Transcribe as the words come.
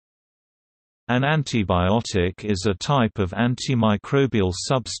An antibiotic is a type of antimicrobial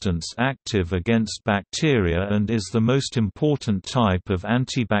substance active against bacteria and is the most important type of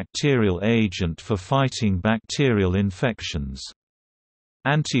antibacterial agent for fighting bacterial infections.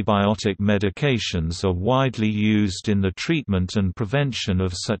 Antibiotic medications are widely used in the treatment and prevention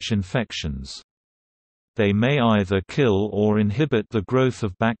of such infections. They may either kill or inhibit the growth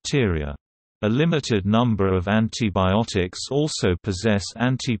of bacteria. A limited number of antibiotics also possess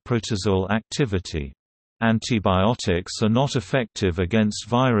antiprotozoal activity. Antibiotics are not effective against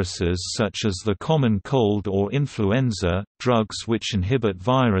viruses such as the common cold or influenza. Drugs which inhibit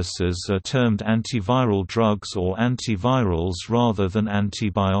viruses are termed antiviral drugs or antivirals rather than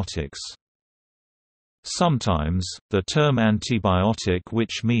antibiotics. Sometimes, the term antibiotic,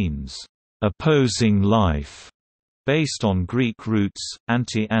 which means opposing life, based on Greek roots,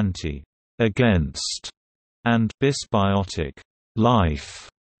 anti, against, and bisbiotic, life,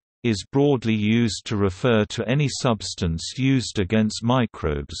 is broadly used to refer to any substance used against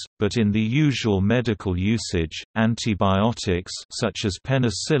microbes, but in the usual medical usage, antibiotics such as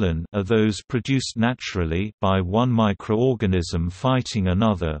penicillin are those produced naturally by one microorganism fighting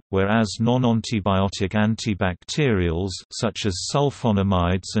another, whereas non-antibiotic antibacterials such as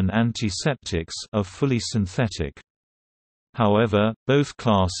sulfonamides and antiseptics are fully synthetic. However, both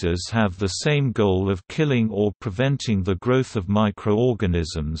classes have the same goal of killing or preventing the growth of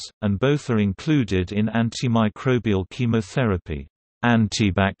microorganisms, and both are included in antimicrobial chemotherapy.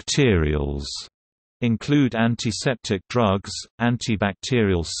 Antibacterials include antiseptic drugs,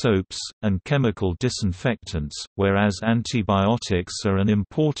 antibacterial soaps, and chemical disinfectants, whereas antibiotics are an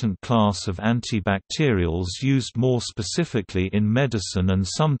important class of antibacterials used more specifically in medicine and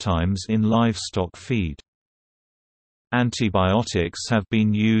sometimes in livestock feed. Antibiotics have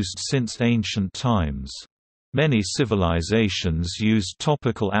been used since ancient times. Many civilizations used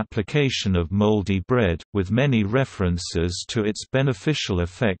topical application of moldy bread, with many references to its beneficial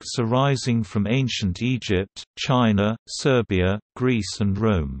effects arising from ancient Egypt, China, Serbia, Greece and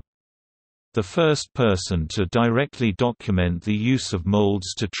Rome. The first person to directly document the use of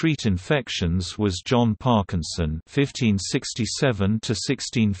molds to treat infections was John Parkinson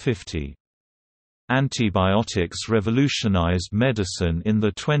 (1567–1650). Antibiotics revolutionized medicine in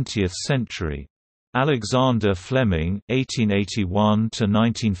the 20th century. Alexander Fleming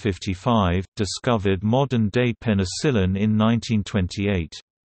 (1881–1955) discovered modern-day penicillin in 1928.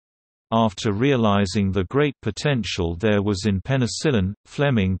 After realizing the great potential there was in penicillin,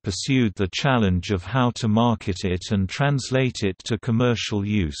 Fleming pursued the challenge of how to market it and translate it to commercial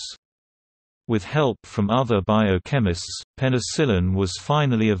use. With help from other biochemists, penicillin was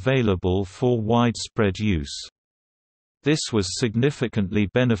finally available for widespread use. This was significantly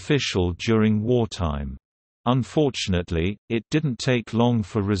beneficial during wartime. Unfortunately, it didn't take long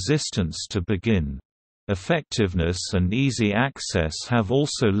for resistance to begin. Effectiveness and easy access have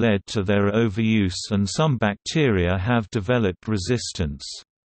also led to their overuse and some bacteria have developed resistance.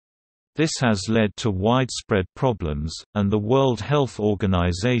 This has led to widespread problems, and the World Health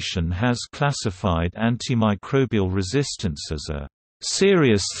Organization has classified antimicrobial resistance as a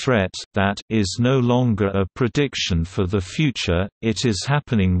serious threat that is no longer a prediction for the future. It is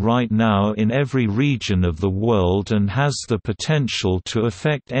happening right now in every region of the world and has the potential to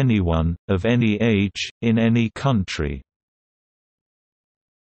affect anyone, of any age, in any country.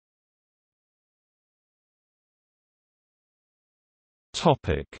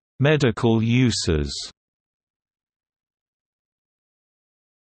 Medical uses.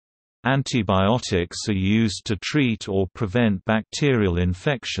 Antibiotics are used to treat or prevent bacterial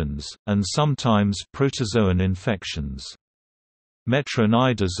infections, and sometimes protozoan infections.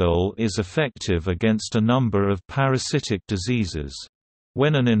 Metronidazole is effective against a number of parasitic diseases.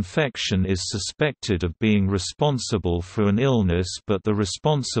 When an infection is suspected of being responsible for an illness but the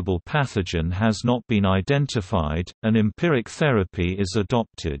responsible pathogen has not been identified, an empiric therapy is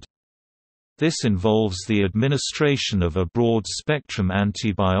adopted. This involves the administration of a broad-spectrum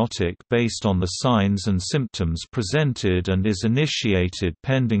antibiotic based on the signs and symptoms presented and is initiated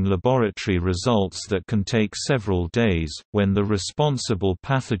pending laboratory results that can take several days. When the responsible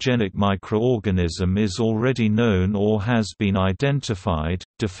pathogenic microorganism is already known or has been identified,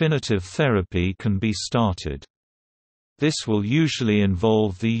 definitive therapy can be started. This will usually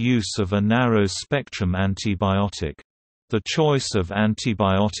involve the use of a narrow-spectrum antibiotic. The choice of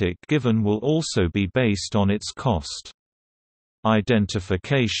antibiotic given will also be based on its cost.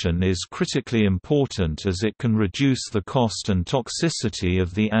 Identification is critically important as it can reduce the cost and toxicity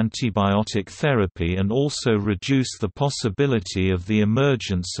of the antibiotic therapy and also reduce the possibility of the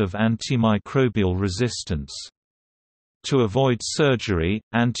emergence of antimicrobial resistance. To avoid surgery,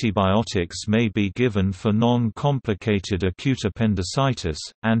 antibiotics may be given for non-complicated acute appendicitis.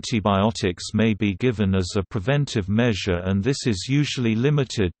 Antibiotics may be given as a preventive measure, and this is usually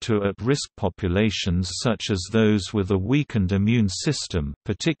limited to at-risk populations such as those with a weakened immune system,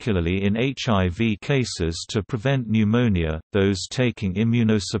 particularly in HIV cases to prevent pneumonia, those taking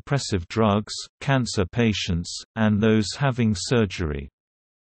immunosuppressive drugs, cancer patients, and those having surgery.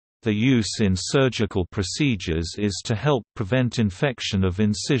 The use in surgical procedures is to help prevent infection of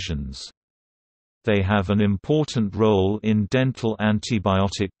incisions. They have an important role in dental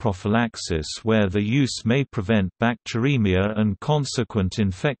antibiotic prophylaxis, where the use may prevent bacteremia and consequent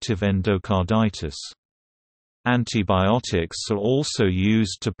infective endocarditis. Antibiotics are also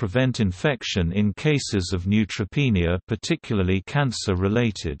used to prevent infection in cases of neutropenia, particularly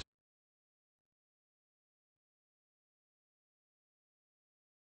cancer-related.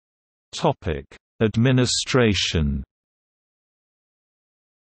 Administration.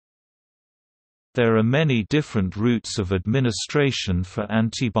 There are many different routes of administration for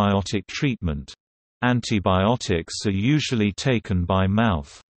antibiotic treatment. Antibiotics are usually taken by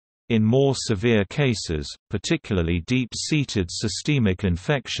mouth. In more severe cases, particularly deep-seated systemic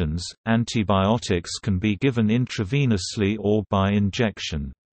infections, antibiotics can be given intravenously or by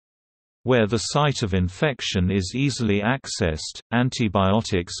injection. Where the site of infection is easily accessed,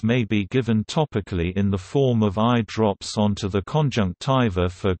 antibiotics may be given topically in the form of eye drops onto the conjunctiva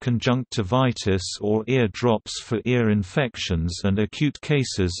for conjunctivitis or ear drops for ear infections and acute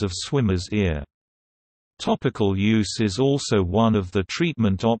cases of swimmer's ear. Topical use is also one of the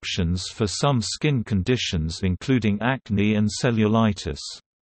treatment options for some skin conditions including acne and cellulitis.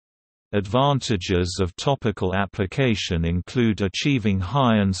 Advantages of topical application include achieving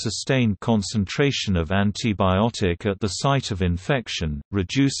high and sustained concentration of antibiotic at the site of infection,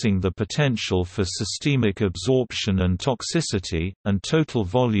 reducing the potential for systemic absorption and toxicity, and total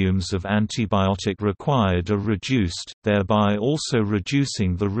volumes of antibiotic required are reduced, thereby also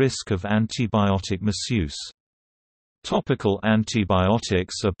reducing the risk of antibiotic misuse. Topical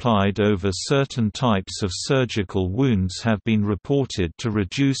antibiotics applied over certain types of surgical wounds have been reported to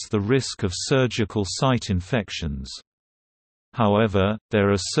reduce the risk of surgical site infections. However, there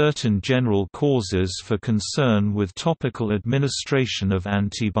are certain general causes for concern with topical administration of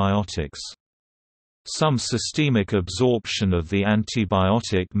antibiotics. Some systemic absorption of the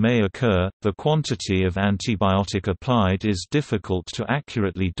antibiotic may occur, the quantity of antibiotic applied is difficult to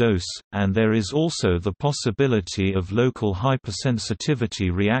accurately dose, and there is also the possibility of local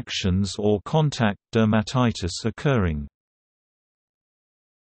hypersensitivity reactions or contact dermatitis occurring.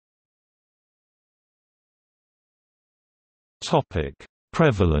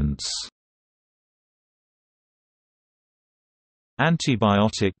 Prevalence.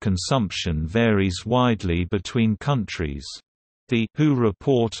 Antibiotic consumption varies widely between countries. The WHO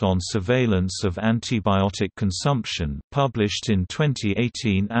report on surveillance of antibiotic consumption, published in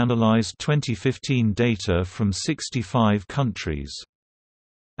 2018, analyzed 2015 data from 65 countries.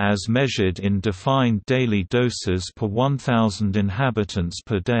 As measured in defined daily doses per 1,000 inhabitants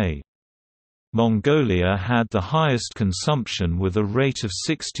per day. Mongolia had the highest consumption with a rate of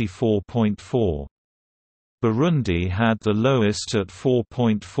 64.4. Burundi had the lowest at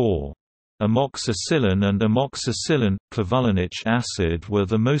 4.4. Amoxicillin and amoxicillin clavulanic acid were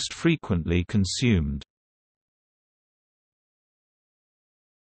the most frequently consumed.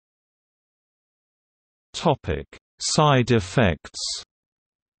 Topic: Side effects.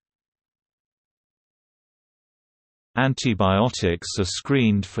 Antibiotics are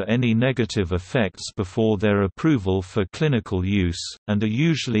screened for any negative effects before their approval for clinical use, and are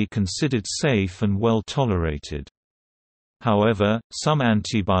usually considered safe and well tolerated. However, some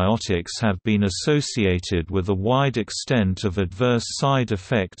antibiotics have been associated with a wide extent of adverse side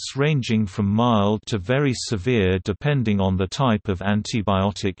effects ranging from mild to very severe depending on the type of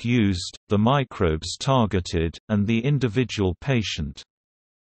antibiotic used, the microbes targeted, and the individual patient.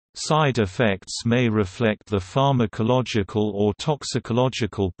 Side effects may reflect the pharmacological or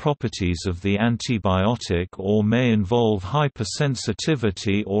toxicological properties of the antibiotic or may involve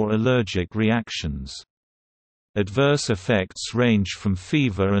hypersensitivity or allergic reactions. Adverse effects range from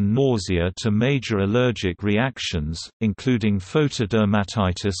fever and nausea to major allergic reactions, including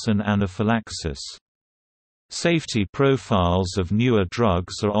photodermatitis and anaphylaxis. Safety profiles of newer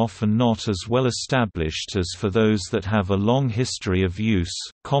drugs are often not as well established as for those that have a long history of use.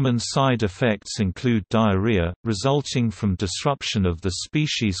 Common side effects include diarrhea, resulting from disruption of the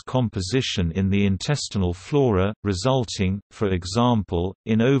species composition in the intestinal flora, resulting, for example,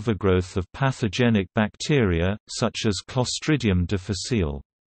 in overgrowth of pathogenic bacteria, such as Clostridium difficile.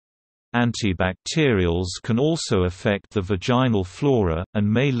 Antibacterials can also affect the vaginal flora, and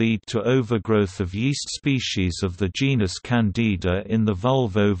may lead to overgrowth of yeast species of the genus Candida in the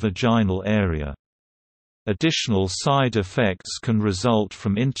vulvo-vaginal area. Additional side effects can result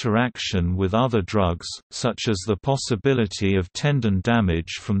from interaction with other drugs, such as the possibility of tendon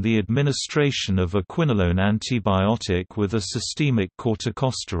damage from the administration of a quinolone antibiotic with a systemic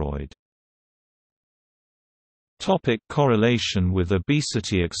corticosteroid. Correlation with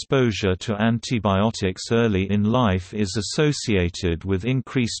obesity. Exposure to antibiotics early in life is associated with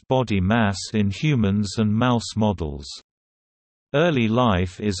increased body mass in humans and mouse models. Early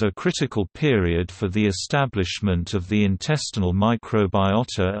life is a critical period for the establishment of the intestinal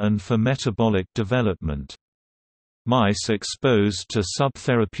microbiota and for metabolic development. Mice exposed to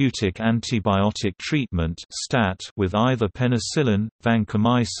subtherapeutic antibiotic treatment (STAT) with either penicillin,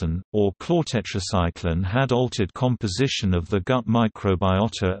 vancomycin, or chlortetracycline had altered composition of the gut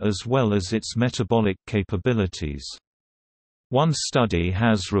microbiota as well as its metabolic capabilities. One study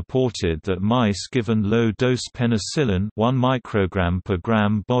has reported that mice given low-dose penicillin 1 microgram per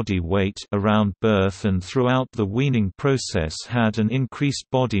gram body weight around birth and throughout the weaning process had an increased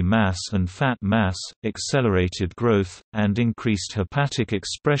body mass and fat mass, accelerated growth, and increased hepatic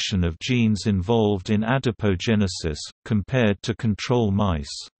expression of genes involved in adipogenesis, compared to control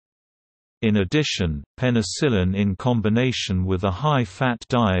mice. In addition, penicillin in combination with a high-fat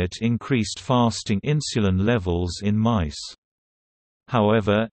diet increased fasting insulin levels in mice.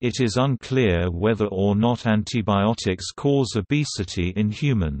 However, it is unclear whether or not antibiotics cause obesity in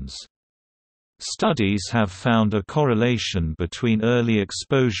humans. Studies have found a correlation between early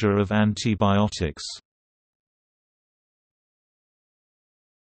exposure of antibiotics.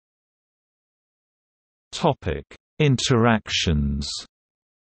 Interactions.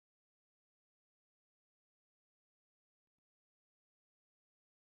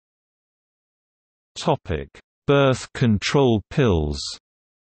 Birth control pills.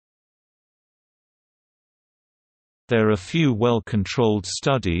 There are few well-controlled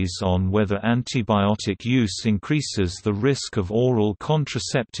studies on whether antibiotic use increases the risk of oral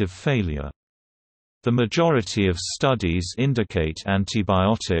contraceptive failure. The majority of studies indicate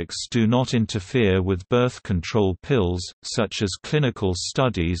antibiotics do not interfere with birth control pills, such as clinical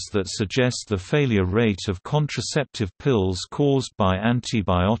studies that suggest the failure rate of contraceptive pills caused by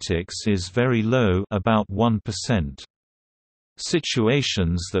antibiotics is very low, about 1%.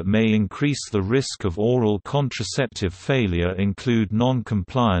 Situations that may increase the risk of oral contraceptive failure include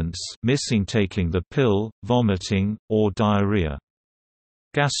non-compliance, missing taking the pill, vomiting, or diarrhea.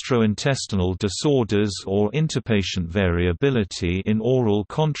 Gastrointestinal disorders or interpatient variability in oral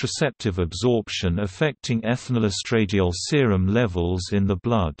contraceptive absorption affecting ethinylestradiol serum levels in the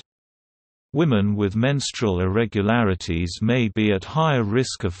blood. Women with menstrual irregularities may be at higher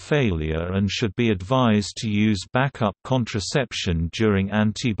risk of failure and should be advised to use backup contraception during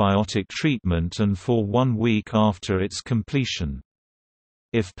antibiotic treatment and for 1 week after its completion.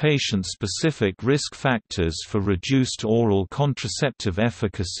 If patient-specific risk factors for reduced oral contraceptive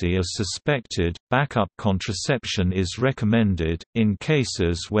efficacy are suspected, backup contraception is recommended. In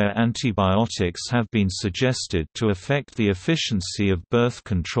cases where antibiotics have been suggested to affect the efficiency of birth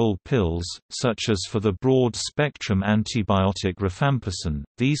control pills, such as for the broad-spectrum antibiotic rifampicin,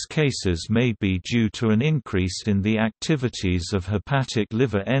 these cases may be due to an increase in the activities of hepatic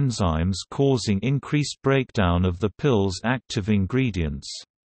liver enzymes causing increased breakdown of the pill's active ingredients.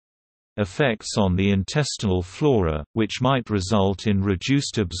 Effects on the intestinal flora, which might result in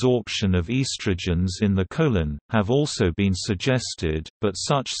reduced absorption of estrogens in the colon, have also been suggested, but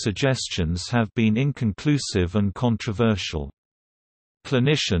such suggestions have been inconclusive and controversial.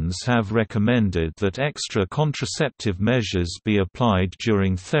 Clinicians have recommended that extra contraceptive measures be applied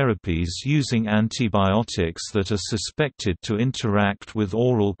during therapies using antibiotics that are suspected to interact with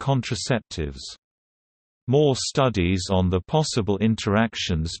oral contraceptives. More studies on the possible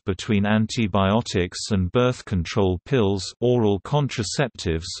interactions between antibiotics and birth control pills, oral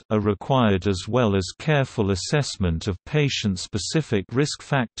contraceptives, are required, as well as careful assessment of patient-specific risk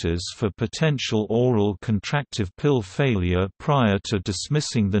factors for potential oral contraceptive pill failure prior to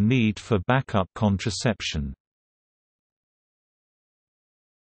dismissing the need for backup contraception.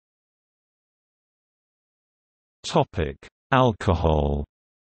 Alcohol.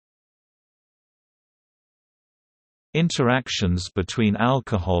 Interactions between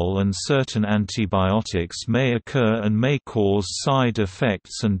alcohol and certain antibiotics may occur and may cause side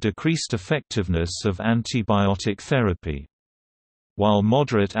effects and decreased effectiveness of antibiotic therapy. While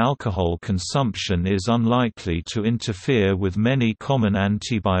moderate alcohol consumption is unlikely to interfere with many common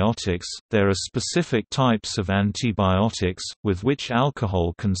antibiotics, there are specific types of antibiotics, with which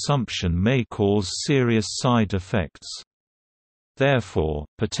alcohol consumption may cause serious side effects. Therefore,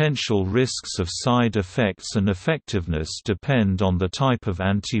 potential risks of side effects and effectiveness depend on the type of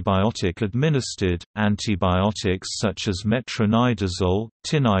antibiotic administered. Antibiotics such as metronidazole,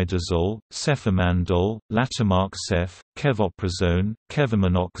 tinidazole, cefamandole, latimarcef, kevoprazone,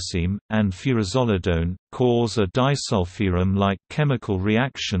 keviminoxime, and furazolidone cause a disulfiram-like chemical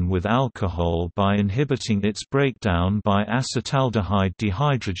reaction with alcohol by inhibiting its breakdown by acetaldehyde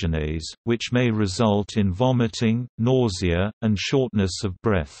dehydrogenase, which may result in vomiting, nausea, and shortness of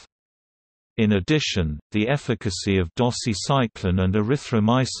breath. In addition, the efficacy of doxycycline and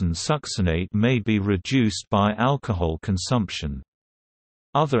erythromycin succinate may be reduced by alcohol consumption.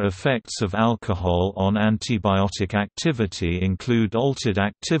 Other effects of alcohol on antibiotic activity include altered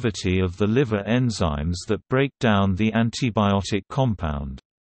activity of the liver enzymes that break down the antibiotic compound.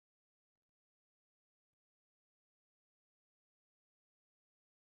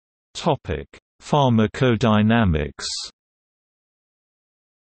 Pharmacodynamics.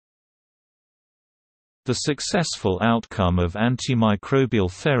 The successful outcome of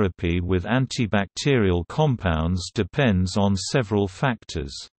antimicrobial therapy with antibacterial compounds depends on several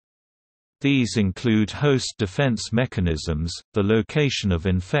factors. These include host defense mechanisms, the location of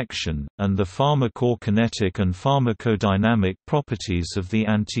infection, and the pharmacokinetic and pharmacodynamic properties of the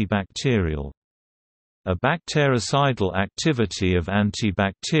antibacterial. A bactericidal activity of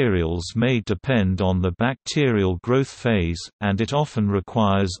antibacterials may depend on the bacterial growth phase, and it often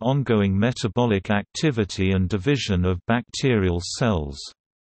requires ongoing metabolic activity and division of bacterial cells.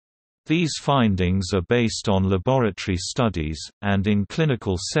 These findings are based on laboratory studies, and in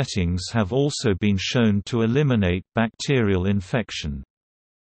clinical settings have also been shown to eliminate bacterial infection.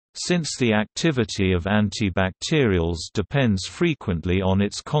 Since the activity of antibacterials depends frequently on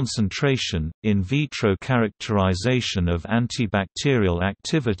its concentration, in vitro characterization of antibacterial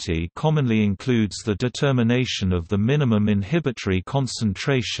activity commonly includes the determination of the minimum inhibitory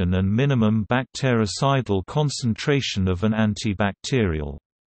concentration and minimum bactericidal concentration of an antibacterial.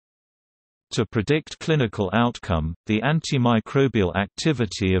 To predict clinical outcome, the antimicrobial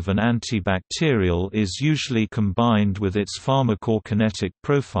activity of an antibacterial is usually combined with its pharmacokinetic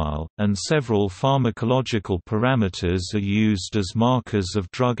profile, and several pharmacological parameters are used as markers of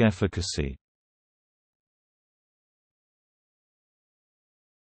drug efficacy.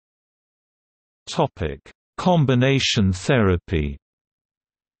 Combination therapy.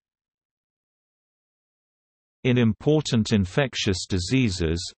 In important infectious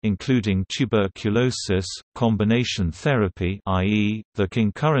diseases, including tuberculosis, combination therapy, i.e., the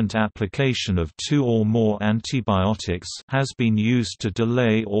concurrent application of two or more antibiotics, has been used to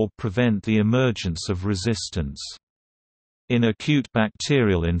delay or prevent the emergence of resistance. In acute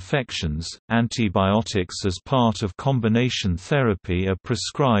bacterial infections, antibiotics as part of combination therapy are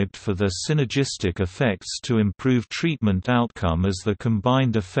prescribed for their synergistic effects to improve treatment outcome, as the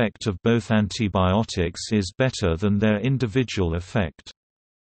combined effect of both antibiotics is better than their individual effect.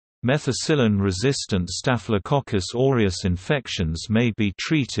 Methicillin-resistant Staphylococcus aureus infections may be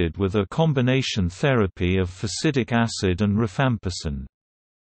treated with a combination therapy of fusidic acid and rifampicin.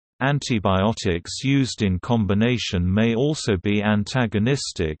 Antibiotics used in combination may also be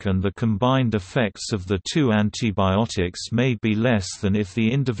antagonistic, and the combined effects of the two antibiotics may be less than if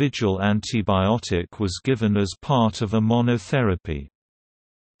the individual antibiotic was given as part of a monotherapy.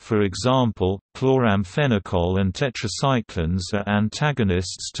 For example, chloramphenicol and tetracyclines are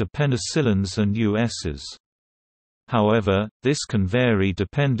antagonists to penicillins and USs. However, this can vary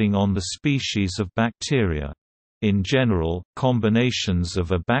depending on the species of bacteria. In general, combinations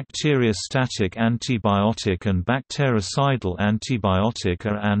of a bacteriostatic antibiotic and bactericidal antibiotic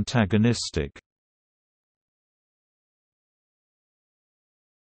are antagonistic.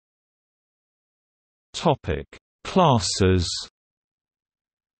 Topic: Classes.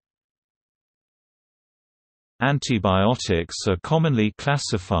 Antibiotics are commonly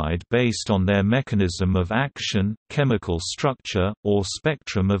classified based on their mechanism of action, chemical structure, or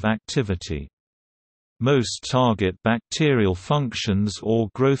spectrum of activity. Most target bacterial functions or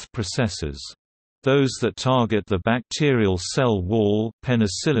growth processes. Those that target the bacterial cell wall,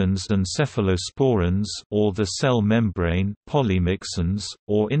 penicillins and cephalosporins, or the cell membrane, polymyxins,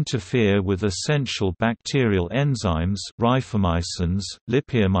 or interfere with essential bacterial enzymes, rifamycins,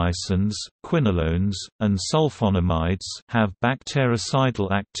 lipiamycins, quinolones, and sulfonamides, have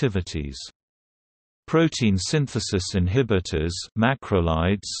bactericidal activities. Protein synthesis inhibitors,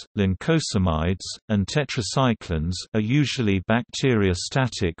 macrolides, lincosamides, and tetracyclines are usually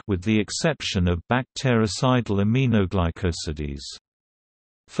bacteriostatic with the exception of bactericidal aminoglycosides.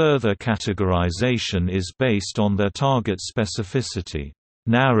 Further categorization is based on their target specificity.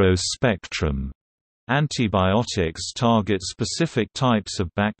 Narrow spectrum antibiotics target specific types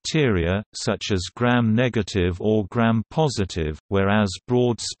of bacteria, such as gram-negative or gram-positive, whereas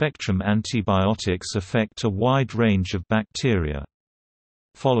broad-spectrum antibiotics affect a wide range of bacteria.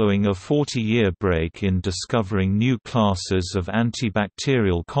 Following a 40-year break in discovering new classes of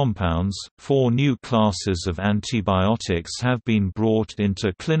antibacterial compounds, 4 new classes of antibiotics have been brought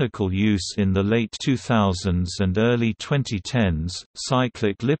into clinical use in the late 2000s and early 2010s,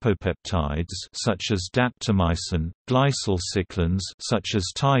 cyclic lipopeptides such as daptomycin, glycylcyclines such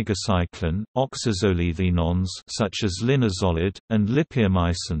as tigecycline, oxazolidinones such as linezolid, and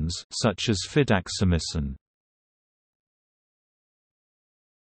lipiamycins such as fidaxomicin.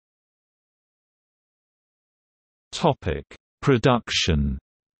 Production.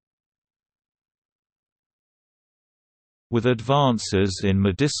 With advances in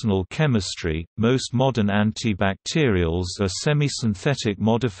medicinal chemistry, most modern antibacterials are semisynthetic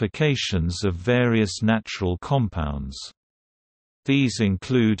modifications of various natural compounds. These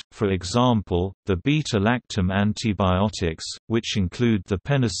include, for example, the beta-lactam antibiotics, which include the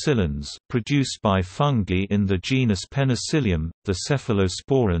penicillins produced by fungi in the genus Penicillium, the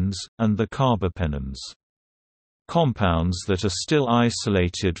cephalosporins, and the carbapenems. Compounds that are still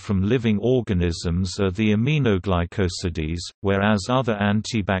isolated from living organisms are the aminoglycosides, whereas other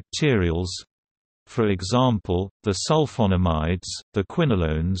antibacterials—for example, the sulfonamides, the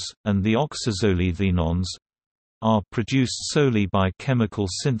quinolones, and the oxazolidinones—are produced solely by chemical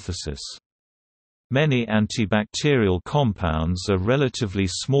synthesis. Many antibacterial compounds are relatively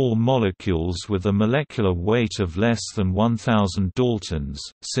small molecules with a molecular weight of less than 1,000 daltons.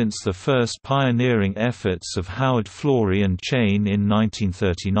 Since the first pioneering efforts of Howard Florey and Chain in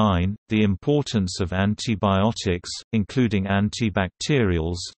 1939, the importance of antibiotics, including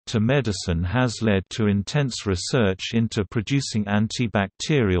antibacterials, to medicine has led to intense research into producing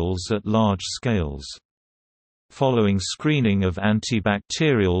antibacterials at large scales. Following screening of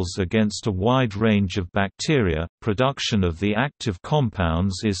antibacterials against a wide range of bacteria, production of the active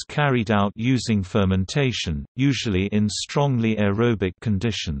compounds is carried out using fermentation, usually in strongly aerobic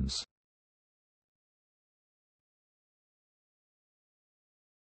conditions.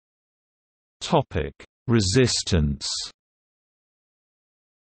 Resistance.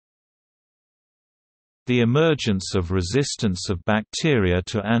 The emergence of resistance of bacteria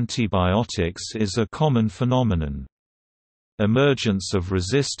to antibiotics is a common phenomenon. Emergence of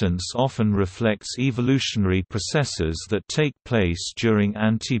resistance often reflects evolutionary processes that take place during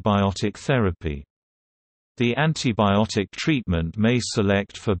antibiotic therapy. The antibiotic treatment may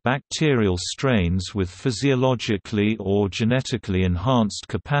select for bacterial strains with physiologically or genetically enhanced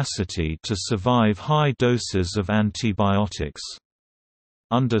capacity to survive high doses of antibiotics.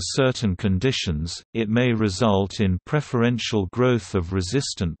 Under certain conditions, it may result in preferential growth of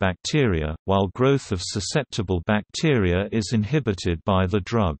resistant bacteria, while growth of susceptible bacteria is inhibited by the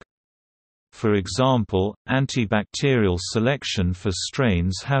drug. For example, antibacterial selection for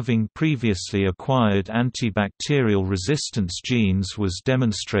strains having previously acquired antibacterial resistance genes was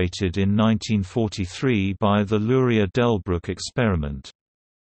demonstrated in 1943 by the Luria-Delbruck experiment.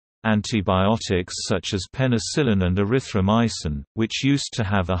 Antibiotics such as penicillin and erythromycin, which used to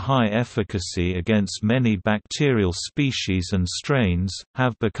have a high efficacy against many bacterial species and strains,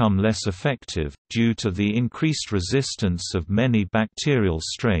 have become less effective, due to the increased resistance of many bacterial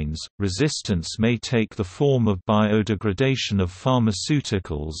strains. Resistance may take the form of biodegradation of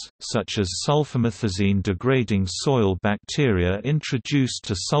pharmaceuticals, such as sulfamethazine-degrading soil bacteria introduced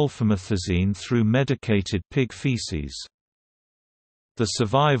to sulfamethazine through medicated pig feces. The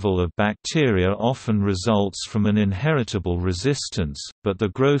survival of bacteria often results from an inheritable resistance, but the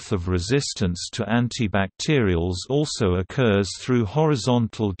growth of resistance to antibacterials also occurs through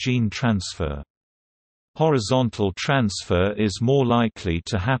horizontal gene transfer. Horizontal transfer is more likely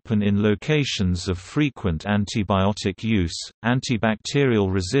to happen in locations of frequent antibiotic use. Antibacterial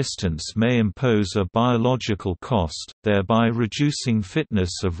resistance may impose a biological cost, thereby reducing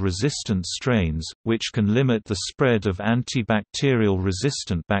fitness of resistant strains, which can limit the spread of antibacterial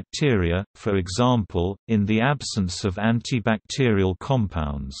resistant bacteria, for example, in the absence of antibacterial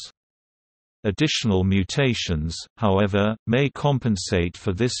compounds. Additional mutations, however, may compensate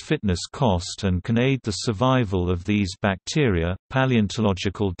for this fitness cost and can aid the survival of these bacteria.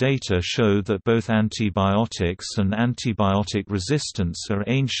 Paleontological data show that both antibiotics and antibiotic resistance are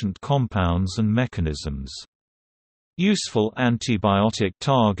ancient compounds and mechanisms. Useful antibiotic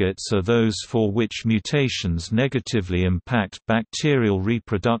targets are those for which mutations negatively impact bacterial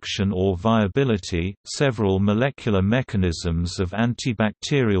reproduction or viability. Several molecular mechanisms of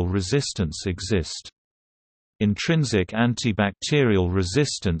antibacterial resistance exist. Intrinsic antibacterial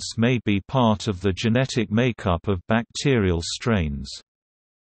resistance may be part of the genetic makeup of bacterial strains.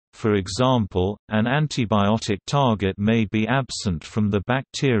 For example, an antibiotic target may be absent from the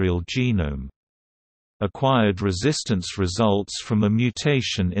bacterial genome. Acquired resistance results from a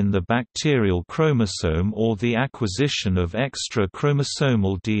mutation in the bacterial chromosome or the acquisition of extra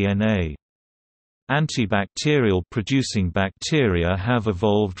chromosomal DNA. Antibacterial producing bacteria have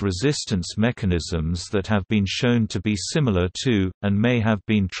evolved resistance mechanisms that have been shown to be similar to, and may have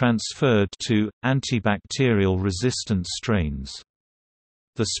been transferred to, antibacterial resistant strains.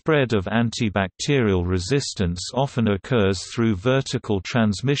 The spread of antibacterial resistance often occurs through vertical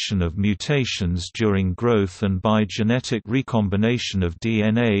transmission of mutations during growth and by genetic recombination of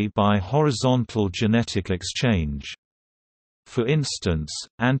DNA by horizontal genetic exchange. For instance,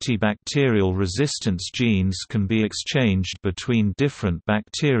 antibacterial resistance genes can be exchanged between different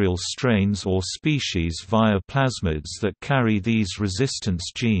bacterial strains or species via plasmids that carry these resistance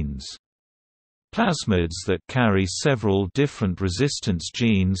genes. Plasmids that carry several different resistance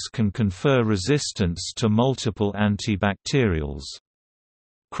genes can confer resistance to multiple antibacterials.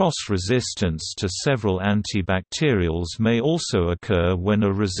 Cross-resistance to several antibacterials may also occur when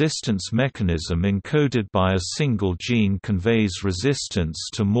a resistance mechanism encoded by a single gene conveys resistance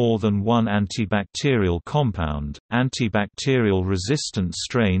to more than one antibacterial compound. Antibacterial resistant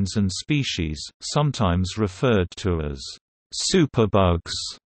strains and species, sometimes referred to as superbugs,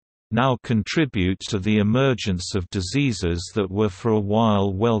 now contribute to the emergence of diseases that were for a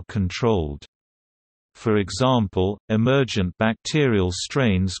while well controlled. For example, emergent bacterial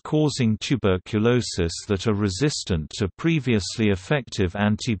strains causing tuberculosis that are resistant to previously effective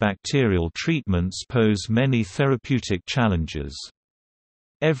antibacterial treatments pose many therapeutic challenges.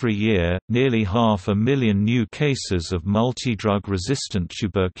 Every year, nearly 500,000 new cases of multidrug-resistant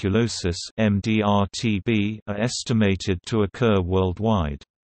tuberculosis (MDR-TB) are estimated to occur worldwide.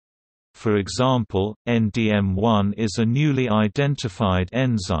 For example, NDM1 is a newly identified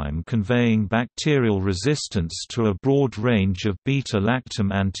enzyme conveying bacterial resistance to a broad range of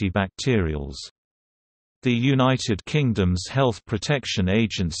beta-lactam antibacterials. The United Kingdom's Health Protection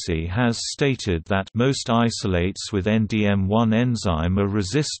Agency has stated that most isolates with NDM1 enzyme are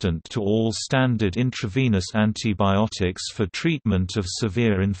resistant to all standard intravenous antibiotics for treatment of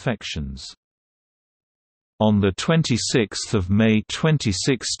severe infections. On 26 May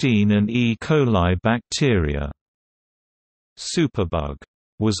 2016, an E. coli bacteria superbug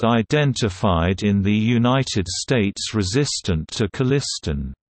was identified in the United States resistant to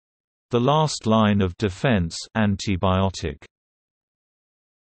colistin, the last line of defense antibiotic.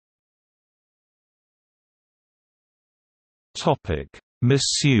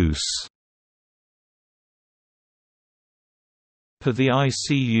 Misuse. Per the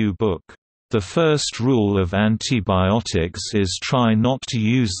ICU book, "The first rule of antibiotics is try not to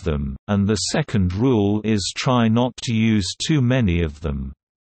use them, and the second rule is try not to use too many of them."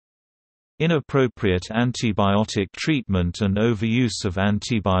 Inappropriate antibiotic treatment and overuse of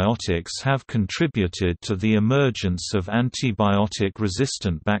antibiotics have contributed to the emergence of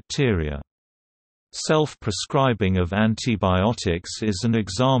antibiotic-resistant bacteria. Self-prescribing of antibiotics is an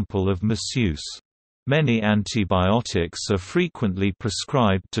example of misuse. Many antibiotics are frequently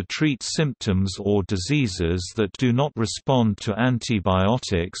prescribed to treat symptoms or diseases that do not respond to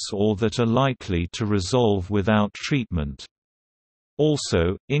antibiotics or that are likely to resolve without treatment.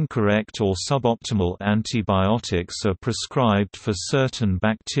 Also, incorrect or suboptimal antibiotics are prescribed for certain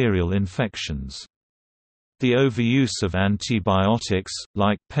bacterial infections. The overuse of antibiotics,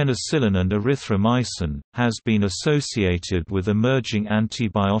 like penicillin and erythromycin, has been associated with emerging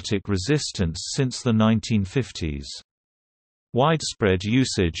antibiotic resistance since the 1950s. Widespread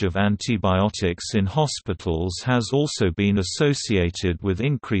usage of antibiotics in hospitals has also been associated with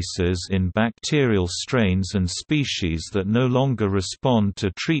increases in bacterial strains and species that no longer respond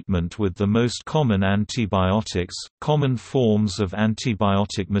to treatment with the most common antibiotics. Common forms of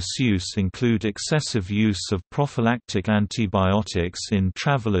antibiotic misuse include excessive use of prophylactic antibiotics in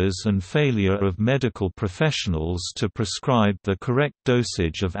travelers and failure of medical professionals to prescribe the correct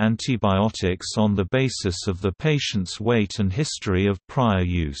dosage of antibiotics on the basis of the patient's weight and history of prior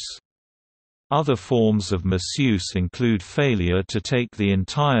use. Other forms of misuse include failure to take the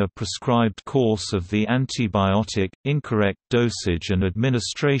entire prescribed course of the antibiotic, incorrect dosage and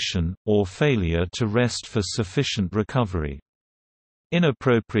administration, or failure to rest for sufficient recovery.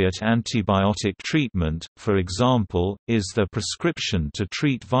 Inappropriate antibiotic treatment, for example, is the prescription to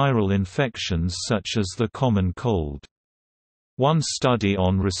treat viral infections such as the common cold. One study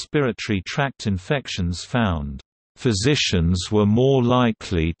on respiratory tract infections found physicians were more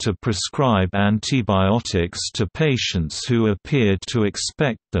likely to prescribe antibiotics to patients who appeared to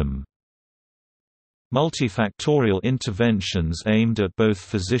expect them. Multifactorial interventions aimed at both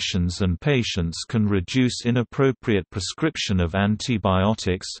physicians and patients can reduce inappropriate prescription of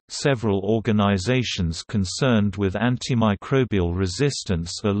antibiotics. Several organizations concerned with antimicrobial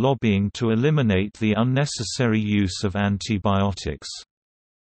resistance are lobbying to eliminate the unnecessary use of antibiotics.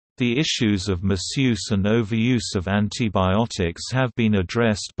 The issues of misuse and overuse of antibiotics have been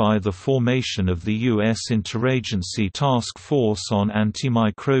addressed by the formation of the U.S. Interagency Task Force on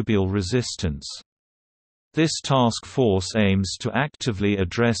Antimicrobial Resistance. This task force aims to actively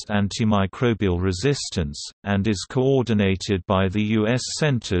address antimicrobial resistance, and is coordinated by the U.S.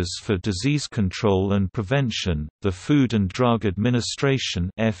 Centers for Disease Control and Prevention, the Food and Drug Administration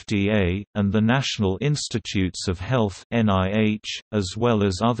 (FDA), and the National Institutes of Health (NIH), as well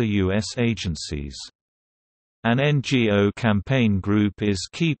as other U.S. agencies. An NGO campaign group is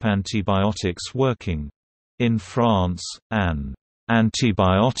Keep Antibiotics Working. In France, an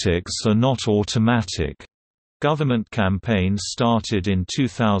 "Antibiotics are not automatic" government campaign started in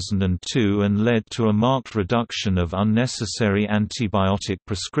 2002 and led to a marked reduction of unnecessary antibiotic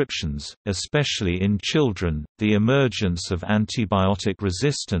prescriptions, especially in children. The emergence of antibiotic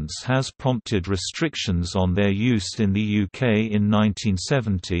resistance has prompted restrictions on their use in the UK in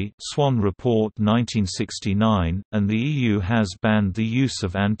 1970, Swan Report 1969, and the EU has banned the use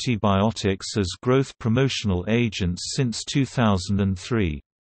of antibiotics as growth promotional agents since 2003.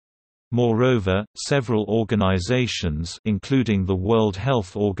 Moreover, several organizations including the World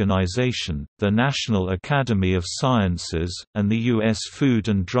Health Organization, the National Academy of Sciences, and the U.S. Food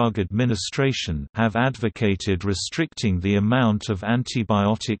and Drug Administration have advocated restricting the amount of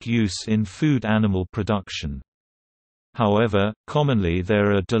antibiotic use in food animal production. However, commonly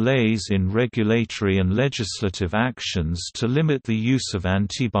there are delays in regulatory and legislative actions to limit the use of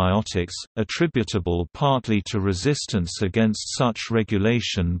antibiotics, attributable partly to resistance against such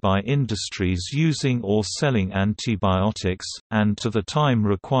regulation by industries using or selling antibiotics, and to the time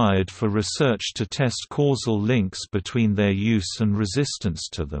required for research to test causal links between their use and resistance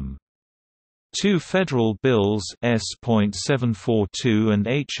to them. Two federal bills S.742 and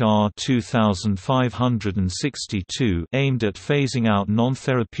H.R. 2562 aimed at phasing out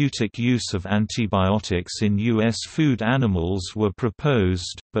non-therapeutic use of antibiotics in U.S. food animals were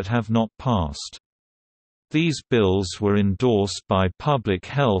proposed, but have not passed. These bills were endorsed by public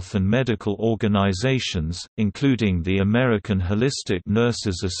health and medical organizations, including the American Holistic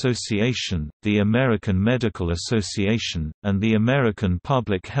Nurses Association, the American Medical Association, and the American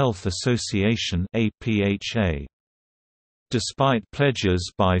Public Health Association (APHA). Despite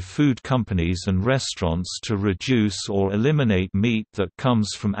pledges by food companies and restaurants to reduce or eliminate meat that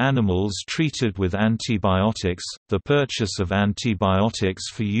comes from animals treated with antibiotics, the purchase of antibiotics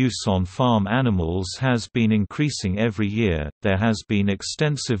for use on farm animals has been increasing every year. There has been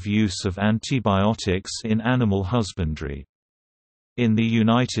extensive use of antibiotics in animal husbandry. In the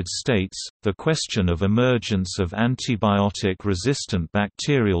United States, the question of emergence of antibiotic-resistant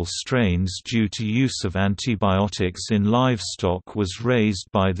bacterial strains due to use of antibiotics in livestock was raised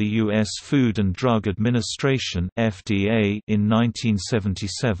by the U.S. Food and Drug Administration (FDA) in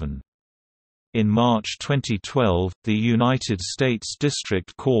 1977. In March 2012, the United States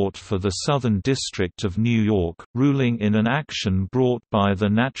District Court for the Southern District of New York, ruling in an action brought by the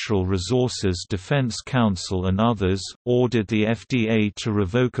Natural Resources Defense Council and others, ordered the FDA to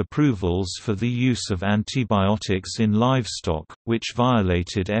revoke approvals for the use of antibiotics in livestock, which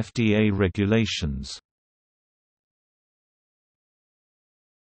violated FDA regulations.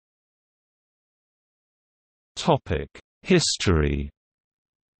 History.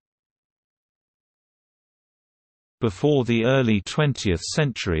 Before the early 20th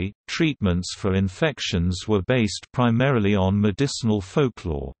century, treatments for infections were based primarily on medicinal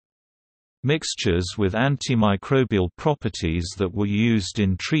folklore. Mixtures with antimicrobial properties that were used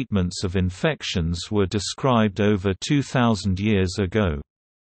in treatments of infections were described over 2,000 years ago.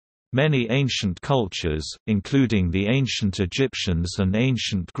 Many ancient cultures, including the ancient Egyptians and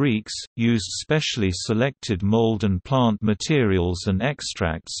ancient Greeks, used specially selected mold and plant materials and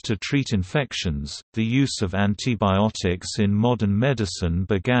extracts to treat infections. The use of antibiotics in modern medicine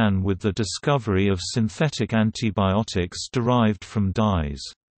began with the discovery of synthetic antibiotics derived from dyes.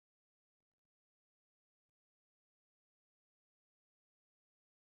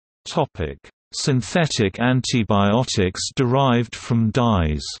 Topic: Synthetic antibiotics derived from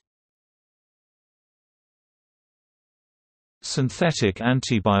dyes. Synthetic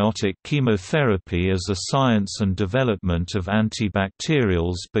antibiotic chemotherapy as a science and development of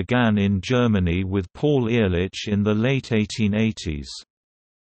antibacterials began in Germany with Paul Ehrlich in the late 1880s.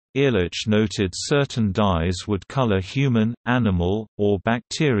 Ehrlich noted certain dyes would color human, animal, or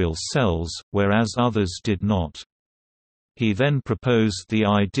bacterial cells, whereas others did not. He then proposed the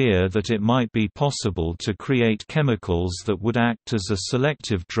idea that it might be possible to create chemicals that would act as a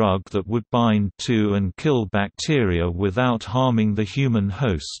selective drug that would bind to and kill bacteria without harming the human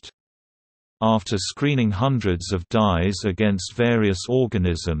host. After screening hundreds of dyes against various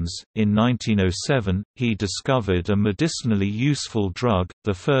organisms, in 1907, he discovered a medicinally useful drug,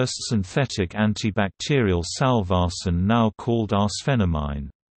 the first synthetic antibacterial salvarsan, now called arsphenamine.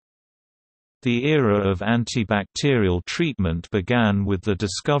 The era of antibacterial treatment began with the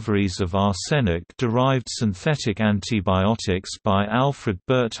discoveries of arsenic-derived synthetic antibiotics by Alfred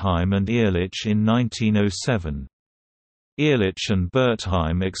Bertheim and Ehrlich in 1907. Ehrlich and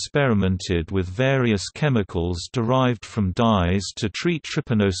Bertheim experimented with various chemicals derived from dyes to treat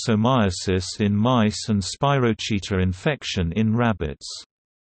trypanosomiasis in mice and spirocheta infection in rabbits.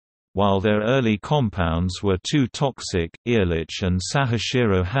 While their early compounds were too toxic, Ehrlich and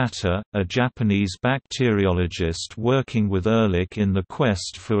Sahashiro Hata, a Japanese bacteriologist working with Ehrlich in the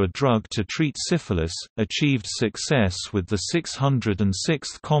quest for a drug to treat syphilis, achieved success with the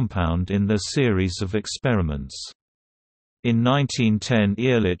 606th compound in their series of experiments. In 1910,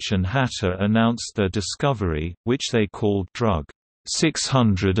 Ehrlich and Hata announced their discovery, which they called drug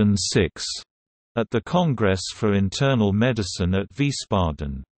 606, at the Congress for Internal Medicine at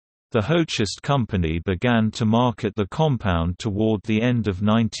Wiesbaden. The Hoechst company began to market the compound toward the end of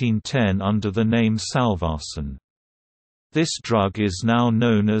 1910 under the name salvarsan. This drug is now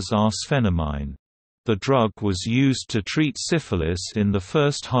known as arsphenamine. The drug was used to treat syphilis in the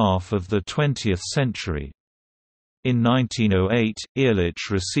first half of the 20th century. In 1908, Ehrlich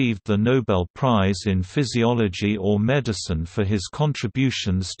received the Nobel Prize in Physiology or Medicine for his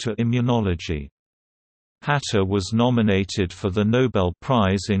contributions to immunology. Hata was nominated for the Nobel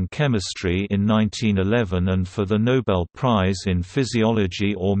Prize in Chemistry in 1911 and for the Nobel Prize in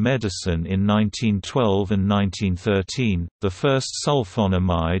Physiology or Medicine in 1912 and 1913. The first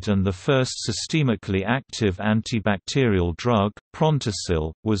sulfonamide and the first systemically active antibacterial drug,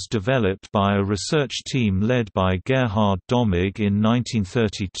 Prontosil, was developed by a research team led by Gerhard Dommig in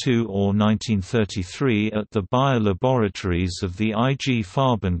 1932 or 1933 at the Bayer laboratories of the IG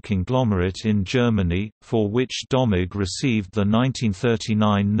Farben conglomerate in Germany, for which Dommig received the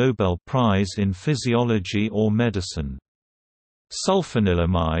 1939 Nobel Prize in Physiology or Medicine.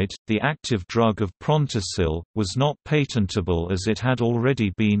 Sulfanilamide, the active drug of Prontosil, was not patentable as it had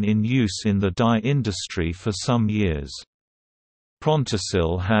already been in use in the dye industry for some years.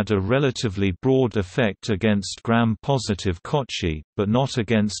 Prontosil had a relatively broad effect against gram-positive Kochi, but not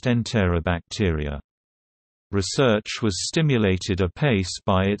against enterobacteria. Research was stimulated apace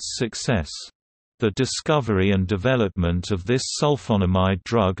by its success. The discovery and development of this sulfonamide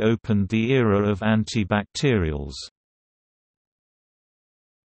drug opened the era of antibacterials.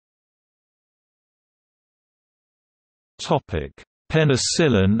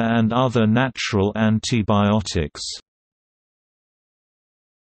 Penicillin and other natural antibiotics.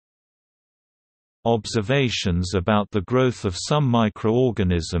 Observations about the growth of some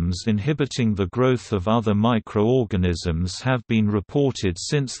microorganisms inhibiting the growth of other microorganisms have been reported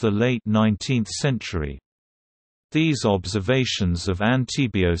since the late 19th century. These observations of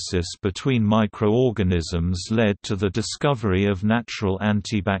antibiosis between microorganisms led to the discovery of natural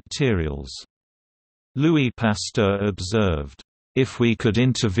antibacterials. Louis Pasteur observed, "If we could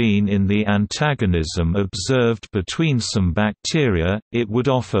intervene in the antagonism observed between some bacteria, it would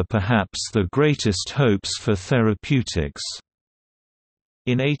offer perhaps the greatest hopes for therapeutics."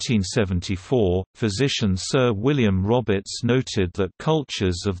 In 1874, physician Sir William Roberts noted that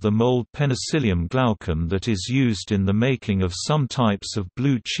cultures of the mold Penicillium glaucum that is used in the making of some types of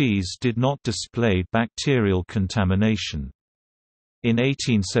blue cheese did not display bacterial contamination. In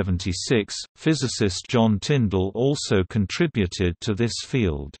 1876, physicist John Tyndall also contributed to this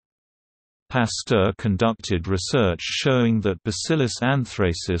field. Pasteur conducted research showing that Bacillus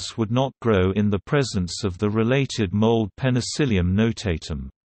anthracis would not grow in the presence of the related mold Penicillium notatum.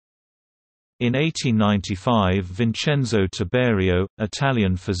 In 1895 Vincenzo Tiberio,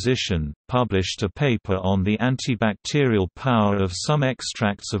 Italian physician, published a paper on the antibacterial power of some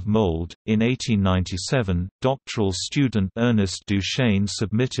extracts of mold. In 1897, doctoral student Ernest Duchesne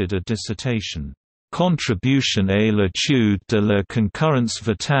submitted a dissertation, Contribution à l'étude de la concurrence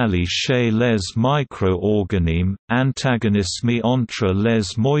vitale chez les micro-organismes, antagonisme entre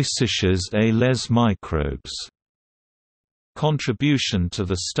les moisissures et les microbes. Contribution to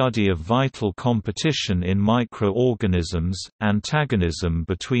the study of vital competition in microorganisms, antagonism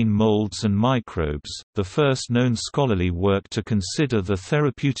between molds and microbes, the first known scholarly work to consider the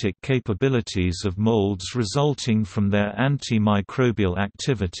therapeutic capabilities of molds resulting from their antimicrobial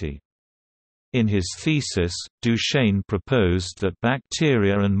activity. In his thesis, Duchesne proposed that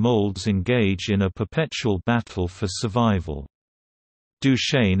bacteria and molds engage in a perpetual battle for survival.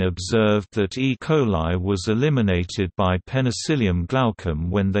 Duchesne observed that E. coli was eliminated by Penicillium glaucum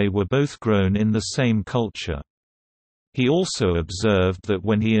when they were both grown in the same culture. He also observed that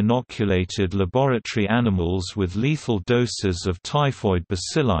when he inoculated laboratory animals with lethal doses of typhoid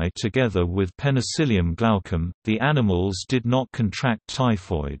bacilli together with Penicillium glaucum, the animals did not contract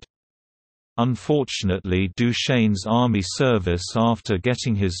typhoid. Unfortunately, Duchesne's army service after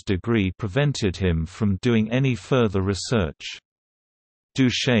getting his degree prevented him from doing any further research.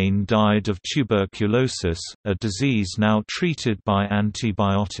 Duchesne died of tuberculosis, a disease now treated by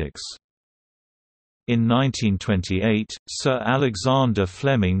antibiotics. In 1928, Sir Alexander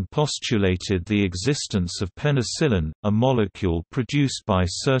Fleming postulated the existence of penicillin, a molecule produced by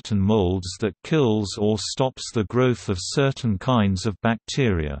certain molds that kills or stops the growth of certain kinds of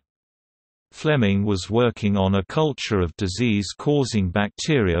bacteria. Fleming was working on a culture of disease-causing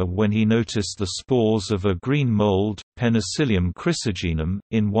bacteria when he noticed the spores of a green mold, Penicillium chrysogenum,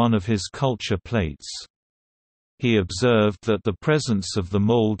 in one of his culture plates. He observed that the presence of the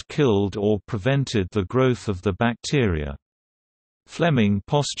mold killed or prevented the growth of the bacteria. Fleming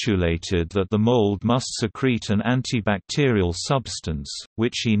postulated that the mold must secrete an antibacterial substance,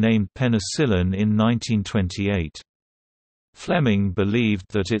 which he named penicillin in 1928. Fleming believed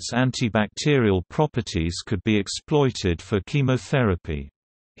that its antibacterial properties could be exploited for chemotherapy.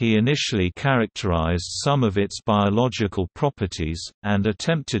 He initially characterized some of its biological properties, and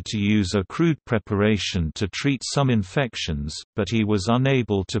attempted to use a crude preparation to treat some infections, but he was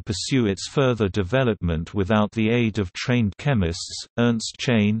unable to pursue its further development without the aid of trained chemists. Ernst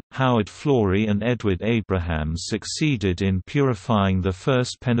Chain, Howard Florey, and Edward Abraham succeeded in purifying the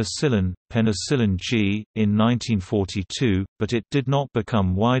first penicillin, Penicillin G, in 1942, but it did not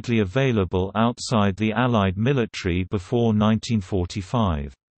become widely available outside the Allied military before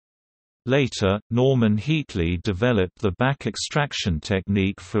 1945. Later, Norman Heatley developed the back extraction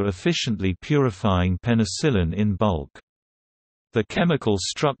technique for efficiently purifying penicillin in bulk. The chemical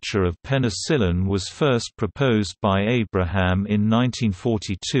structure of penicillin was first proposed by Abraham in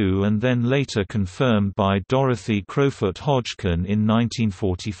 1942 and then later confirmed by Dorothy Crowfoot Hodgkin in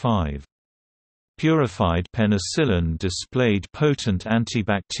 1945. Purified penicillin displayed potent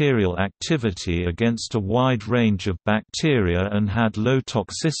antibacterial activity against a wide range of bacteria and had low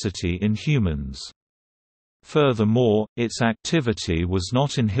toxicity in humans. Furthermore, its activity was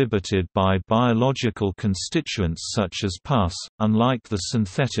not inhibited by biological constituents such as pus, unlike the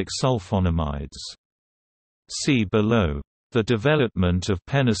synthetic sulfonamides. See below. The development of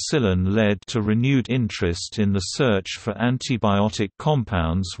penicillin led to renewed interest in the search for antibiotic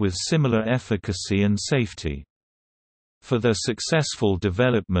compounds with similar efficacy and safety. For the successful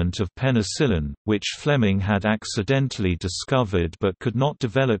development of penicillin, which Fleming had accidentally discovered but could not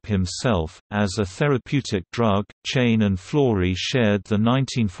develop himself, as a therapeutic drug, Chain and Florey shared the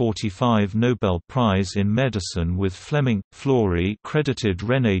 1945 Nobel Prize in Medicine with Fleming. Florey credited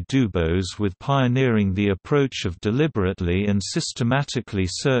René Dubos with pioneering the approach of deliberately and systematically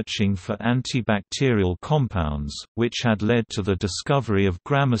searching for antibacterial compounds, which had led to the discovery of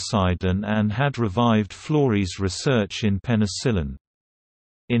gramicidin and had revived Florey's research in penicillin.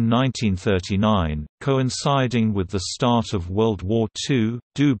 In 1939, coinciding with the start of World War II,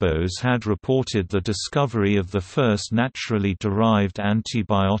 Dubos had reported the discovery of the first naturally derived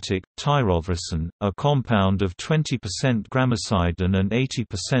antibiotic, tyrothricin, a compound of 20% gramicidin and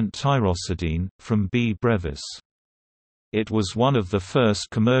 80% tyrosidine, from B. brevis. It was one of the first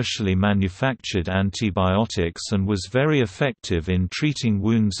commercially manufactured antibiotics and was very effective in treating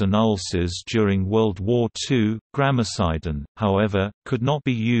wounds and ulcers during World War II. Gramicidin, however, could not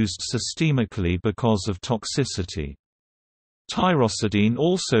be used systemically because of toxicity. Tyrosine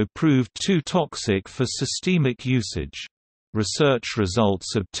also proved too toxic for systemic usage. Research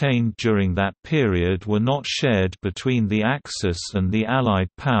results obtained during that period were not shared between the Axis and the Allied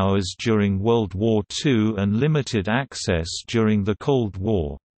powers during World War II and limited access during the Cold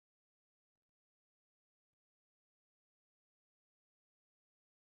War.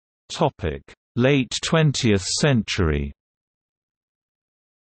 Late 20th century.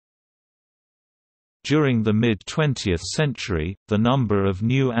 During the mid-20th century, the number of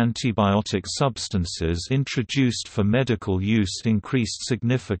new antibiotic substances introduced for medical use increased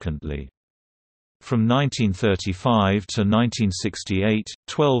significantly. From 1935 to 1968,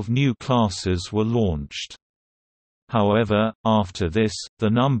 12 new classes were launched. However, after this, the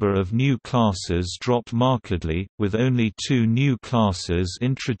number of new classes dropped markedly, with only 2 new classes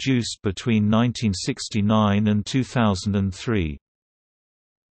introduced between 1969 and 2003.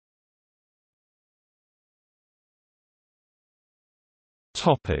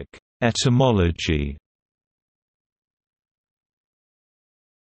 Etymology.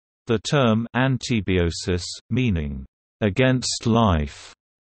 The term antibiosis, meaning against life,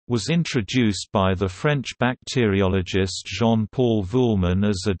 was introduced by the French bacteriologist Jean-Paul Vuillemin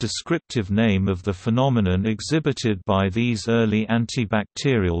as a descriptive name of the phenomenon exhibited by these early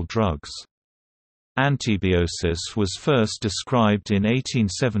antibacterial drugs. Antibiosis was first described in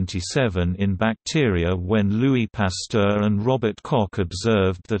 1877 in bacteria when Louis Pasteur and Robert Koch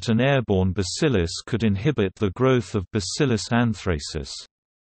observed that an airborne bacillus could inhibit the growth of Bacillus anthracis.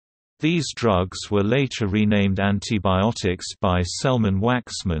 These drugs were later renamed antibiotics by Selman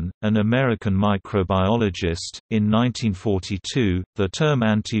Waxman, an American microbiologist. In 1942, the term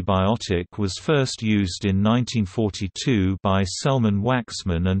antibiotic was first used in 1942 by Selman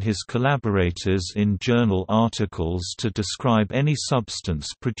Waxman and his collaborators in journal articles to describe any substance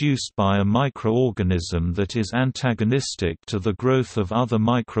produced by a microorganism that is antagonistic to the growth of other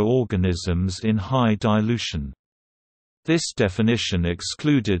microorganisms in high dilution. This definition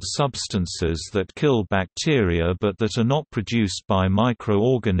excluded substances that kill bacteria but that are not produced by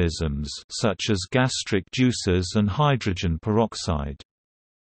microorganisms, such as gastric juices and hydrogen peroxide.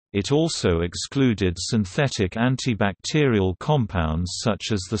 It also excluded synthetic antibacterial compounds such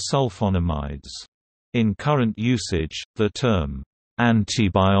as the sulfonamides. In current usage, the term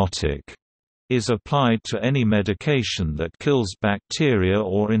antibiotic is applied to any medication that kills bacteria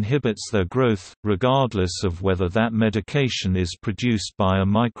or inhibits their growth, regardless of whether that medication is produced by a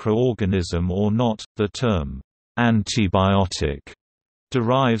microorganism or not. The term antibiotic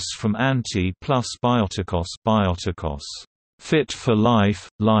derives from anti plus biotikos, fit for life,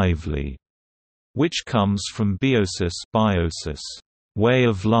 lively, which comes from biosis, way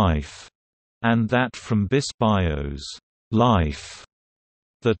of life, and that from bios, life.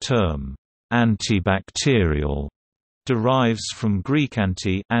 The term antibacterial derives from Greek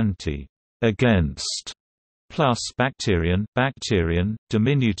anti, against, plus bacterian,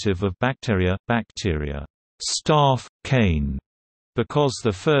 diminutive of bacteria, staff, cane, because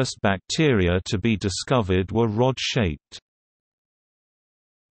the first bacteria to be discovered were rod-shaped.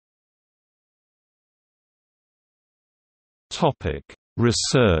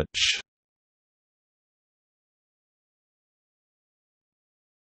 Research.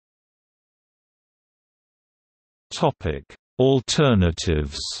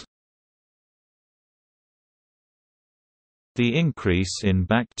 Alternatives. The increase in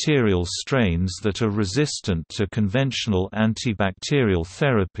bacterial strains that are resistant to conventional antibacterial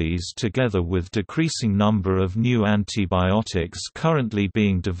therapies together with decreasing number of new antibiotics currently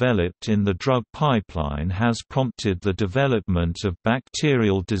being developed in the drug pipeline has prompted the development of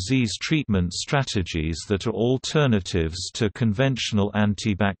bacterial disease treatment strategies that are alternatives to conventional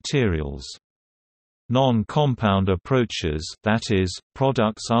antibacterials. Non-compound approaches, that is,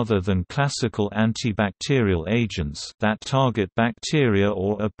 products other than classical antibacterial agents that target bacteria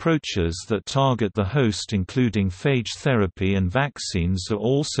or approaches that target the host including phage therapy and vaccines are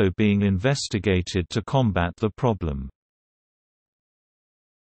also being investigated to combat the problem.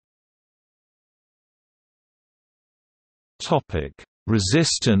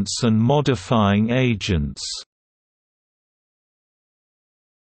 Resistance and modifying agents.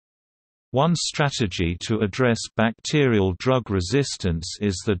 One strategy to address bacterial drug resistance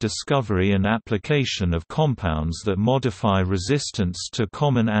is the discovery and application of compounds that modify resistance to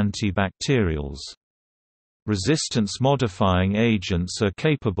common antibacterials. Resistance-modifying agents are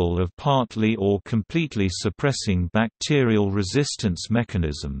capable of partly or completely suppressing bacterial resistance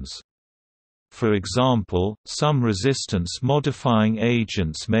mechanisms. For example, some resistance-modifying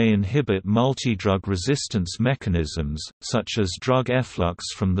agents may inhibit multidrug resistance mechanisms, such as drug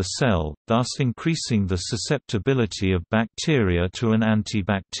efflux from the cell, thus increasing the susceptibility of bacteria to an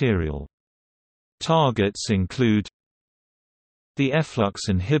antibacterial. Targets include the efflux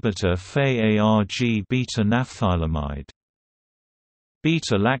inhibitor Phage beta-naphthylamide.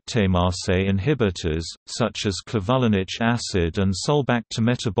 Beta-lactamase inhibitors, such as clavulanic acid and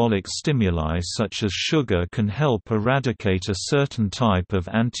sulbactam-metabolic stimuli such as sugar can help eradicate a certain type of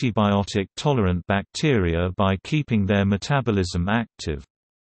antibiotic-tolerant bacteria by keeping their metabolism active.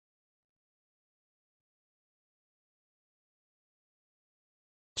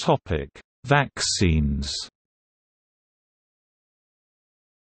 Vaccines.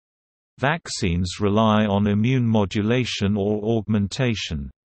 Vaccines rely on immune modulation or augmentation.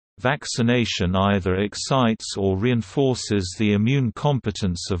 Vaccination either excites or reinforces the immune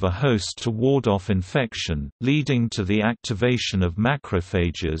competence of a host to ward off infection, leading to the activation of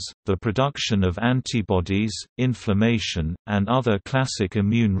macrophages, the production of antibodies, inflammation, and other classic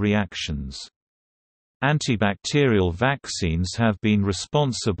immune reactions. Antibacterial vaccines have been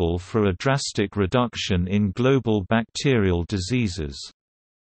responsible for a drastic reduction in global bacterial diseases.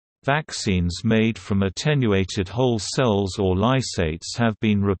 Vaccines made from attenuated whole cells or lysates have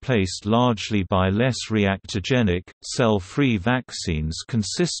been replaced largely by less reactogenic, cell-free vaccines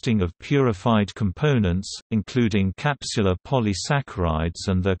consisting of purified components, including capsular polysaccharides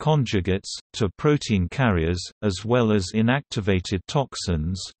and their conjugates, to protein carriers, as well as inactivated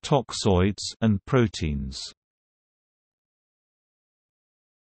toxins, toxoids, and proteins.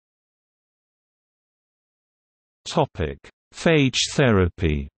 Phage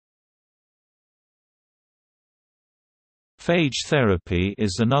therapy. Phage therapy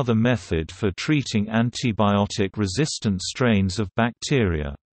is another method for treating antibiotic-resistant strains of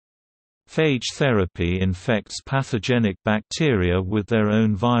bacteria. Phage therapy infects pathogenic bacteria with their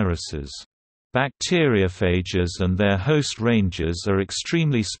own viruses. Bacteriophages and their host ranges are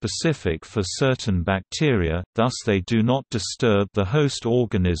extremely specific for certain bacteria, thus they do not disturb the host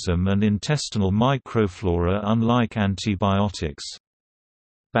organism and intestinal microflora unlike antibiotics.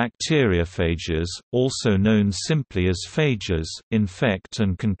 Bacteriophages, also known simply as phages, infect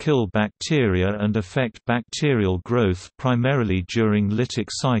and can kill bacteria and affect bacterial growth primarily during lytic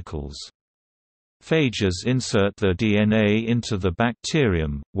cycles. Phages insert their DNA into the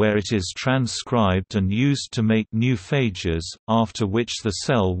bacterium, where it is transcribed and used to make new phages, after which the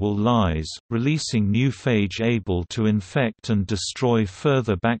cell will lyse, releasing new phage able to infect and destroy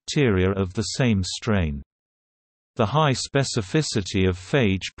further bacteria of the same strain. The high specificity of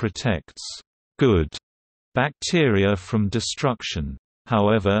phage protects good bacteria from destruction.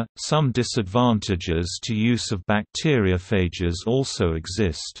 However, some disadvantages to use of bacteriophages also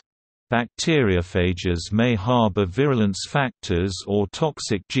exist. Bacteriophages may harbor virulence factors or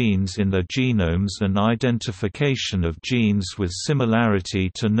toxic genes in their genomes, and identification of genes with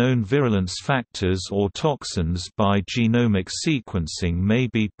similarity to known virulence factors or toxins by genomic sequencing may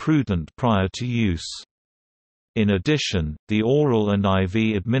be prudent prior to use. In addition, the oral and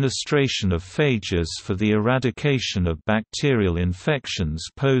IV administration of phages for the eradication of bacterial infections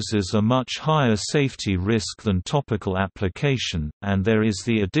poses a much higher safety risk than topical application, and there is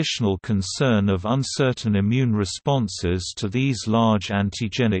the additional concern of uncertain immune responses to these large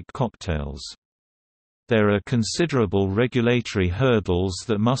antigenic cocktails. There are considerable regulatory hurdles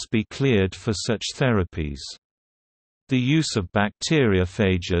that must be cleared for such therapies. The use of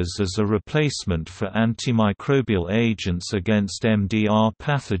bacteriophages as a replacement for antimicrobial agents against MDR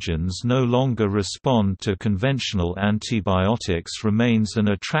pathogens no longer respond to conventional antibiotics remains an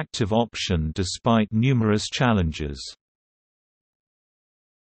attractive option despite numerous challenges.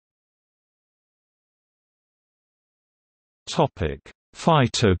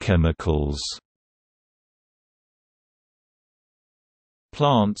 Phytochemicals.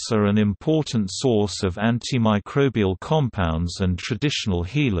 Plants are an important source of antimicrobial compounds, and traditional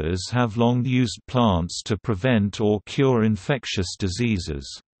healers have long used plants to prevent or cure infectious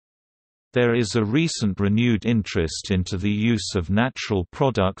diseases. There is a recent renewed interest into the use of natural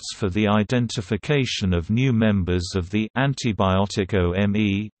products for the identification of new members of the antibiotic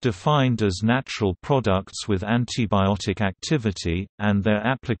OME, defined as natural products with antibiotic activity, and their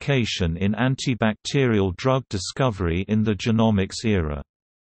application in antibacterial drug discovery in the genomics era.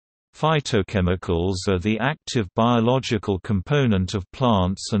 Phytochemicals are the active biological component of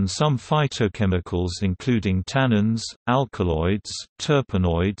plants, and some phytochemicals including tannins, alkaloids,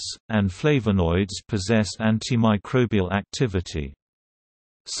 terpenoids, and flavonoids possess antimicrobial activity.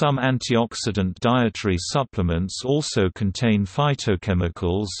 Some antioxidant dietary supplements also contain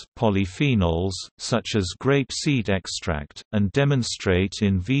phytochemicals, polyphenols, such as grape seed extract, and demonstrate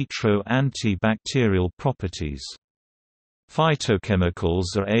in vitro antibacterial properties.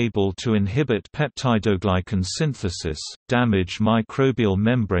 Phytochemicals are able to inhibit peptidoglycan synthesis, damage microbial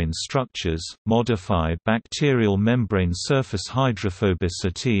membrane structures, modify bacterial membrane surface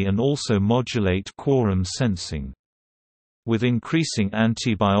hydrophobicity and also modulate quorum sensing. With increasing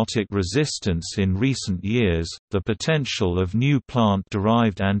antibiotic resistance in recent years, the potential of new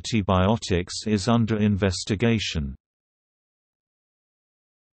plant-derived antibiotics is under investigation.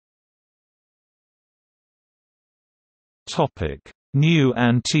 New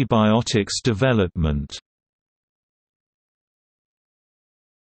antibiotics development.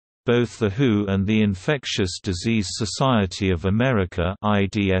 Both the WHO and the Infectious Disease Society of America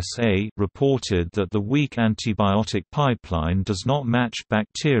 (IDSA) reported that the weak antibiotic pipeline does not match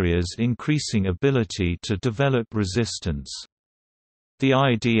bacteria's increasing ability to develop resistance. The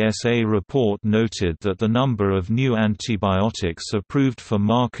IDSA report noted that the number of new antibiotics approved for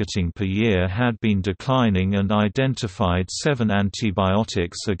marketing per year had been declining and identified 7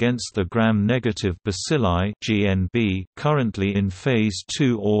 antibiotics against the gram-negative bacilli (GNB) currently in Phase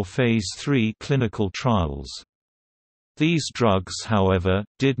 2 or Phase 3 clinical trials. These drugs, however,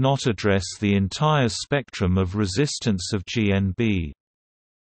 did not address the entire spectrum of resistance of GNB.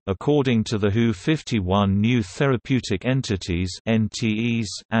 According to the WHO, 51 new therapeutic entities (NTEs)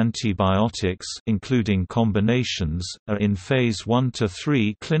 antibiotics, including combinations, are in Phase 1 to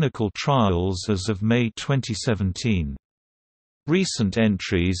 3 clinical trials as of May 2017. Recent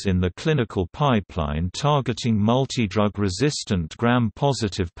entries in the clinical pipeline targeting multidrug-resistant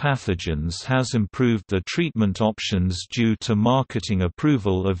gram-positive pathogens has improved the treatment options due to marketing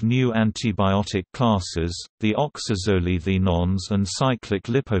approval of new antibiotic classes, the oxazolidinons and cyclic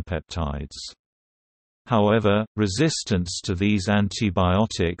lipopeptides. However, resistance to these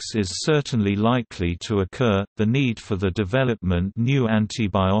antibiotics is certainly likely to occur. The need for the development new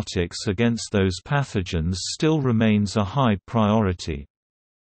antibiotics against those pathogens still remains a high priority.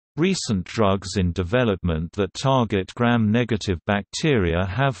 Recent drugs in development that target gram-negative bacteria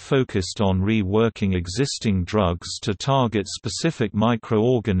have focused on reworking existing drugs to target specific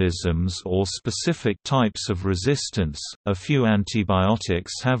microorganisms or specific types of resistance. A few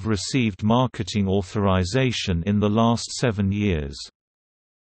antibiotics have received marketing authorization in the last 7 years.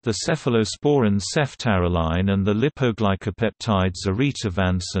 The cephalosporin ceftaroline and the lipoglycopeptides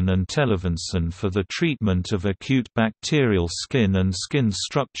eritavansin and telavancin for the treatment of acute bacterial skin and skin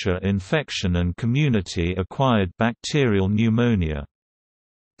structure infection and community-acquired bacterial pneumonia.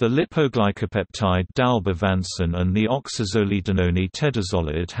 The lipoglycopeptide dalbavancin and the oxazolidinone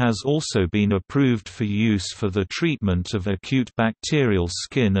tedazolide has also been approved for use for the treatment of acute bacterial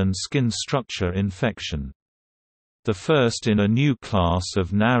skin and skin structure infection. The first in a new class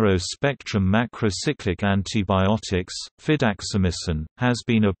of narrow-spectrum macrocyclic antibiotics, fidaxomicin, has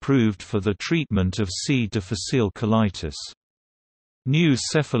been approved for the treatment of C. difficile colitis. New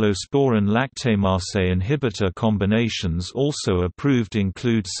cephalosporin lactamase inhibitor combinations also approved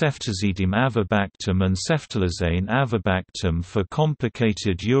include ceftazidime avibactam and ceftolizane avibactam for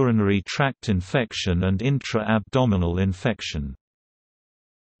complicated urinary tract infection and intra-abdominal infection.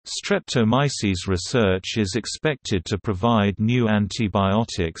 Streptomyces research is expected to provide new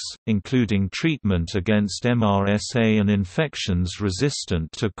antibiotics, including treatment against MRSA and infections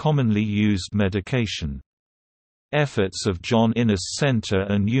resistant to commonly used medication. Efforts of John Innes Centre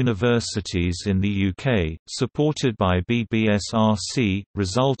and universities in the UK, supported by BBSRC,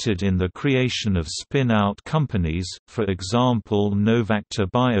 resulted in the creation of spin-out companies, for example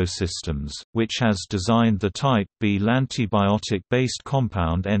Novactor Biosystems, which has designed the Type B antibiotic-based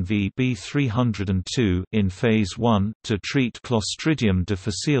compound NVB302 in Phase 1 to treat Clostridium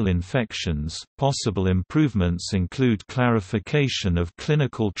difficile infections. Possible improvements include clarification of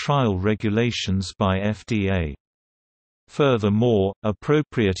clinical trial regulations by FDA. Furthermore,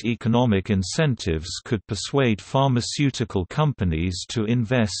 appropriate economic incentives could persuade pharmaceutical companies to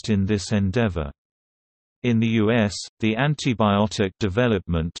invest in this endeavor. In the U.S., the Antibiotic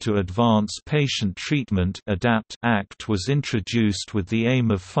Development to Advance Patient Treatment (ADAPT) Act was introduced with the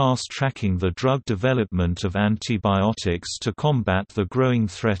aim of fast-tracking the drug development of antibiotics to combat the growing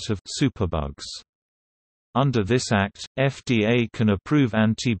threat of superbugs. Under this act, FDA can approve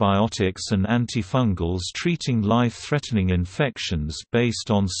antibiotics and antifungals treating life-threatening infections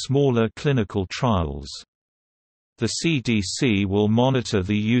based on smaller clinical trials. The CDC will monitor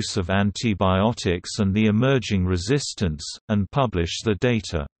the use of antibiotics and the emerging resistance, and publish the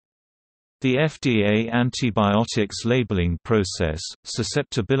data. The FDA antibiotics labeling process,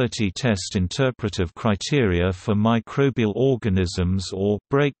 susceptibility test interpretive criteria for microbial organisms or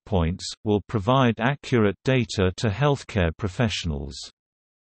breakpoints, will provide accurate data to healthcare professionals.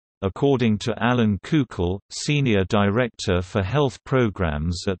 According to Alan Kukal, Senior Director for Health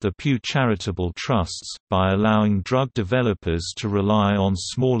Programs at the Pew Charitable Trusts, by allowing drug developers to rely on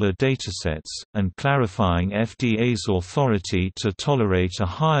smaller datasets, and clarifying FDA's authority to tolerate a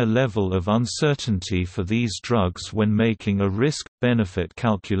higher level of uncertainty for these drugs when making a risk-benefit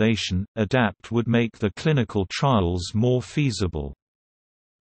calculation, ADAPT would make the clinical trials more feasible.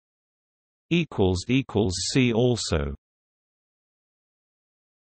 See also